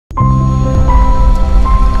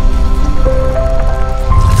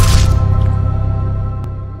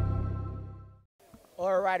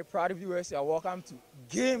right, proud viewers, you're welcome to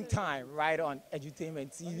Game Time right on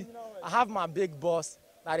Edutainment TV. I have my big boss,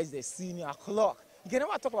 that is the senior clock. You can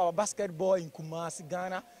never talk about basketball in Kumasi,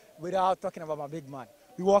 Ghana, without talking about my big man.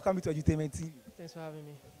 We welcome you to Edutainment TV. Thanks for having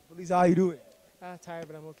me. Police, how are you doing? Tired,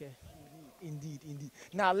 but I'm okay. Indeed, indeed.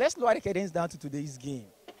 Now, let's lower the cadence down to today's game.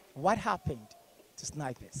 What happened to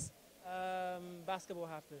Snipers? Basketball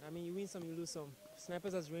happened. I mean, you win some, you lose some.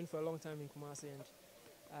 Snipers has reigned for a long time in Kumasi, and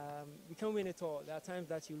we can't win it all. There are times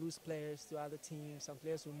that you lose players to other teams. Some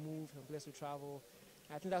players will move, some players will travel.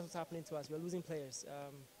 I think that's what's happening to us. We're losing players.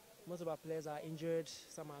 Most of our players are injured.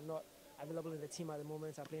 Some are not available in the team at the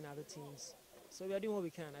moment, are playing other teams. So we are doing what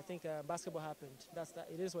we can. I think basketball happened.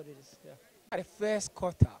 It is what it is. Yeah. At the first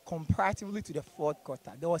quarter, comparatively to the fourth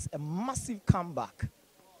quarter, there was a massive comeback.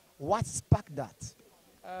 What sparked that?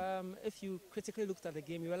 If you critically looked at the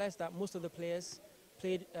game, you realize that most of the players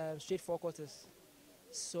played straight four quarters.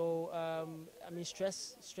 So, I mean,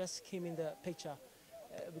 stress came in the picture.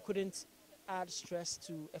 We couldn't add stress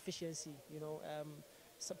to efficiency. You know,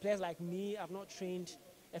 some players like me, I've not trained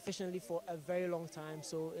efficiently for a very long time,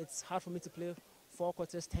 so it's hard for me to play 4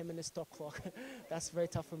 quarters, 10 minutes stock clock. That's very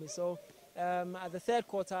tough for me. So, at the third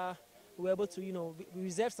quarter, we were able to, you know, we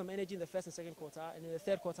reserved some energy in the first and second quarter, and in the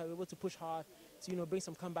third quarter, we were able to push hard to, you know, bring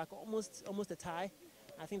some comeback, almost a tie.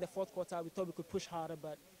 I think the fourth quarter, we thought we could push harder,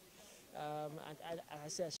 but I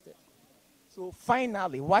said. So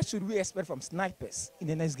finally, what should we expect from Snipers in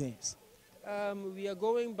the next games? We are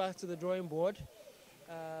going back to the drawing board.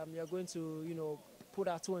 We are going to, you know, put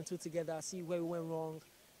our 2 and 2 together, see where we went wrong,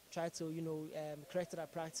 try to, you know, correct it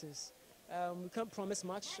at practice. We can't promise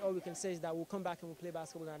much. All we can say is that we'll come back and we'll play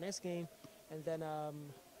basketball in our next game, and then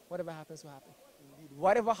whatever happens will happen.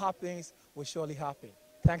 Whatever happens will surely happen.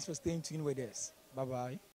 Thanks for staying tuned with us.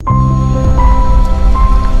 Bye-bye.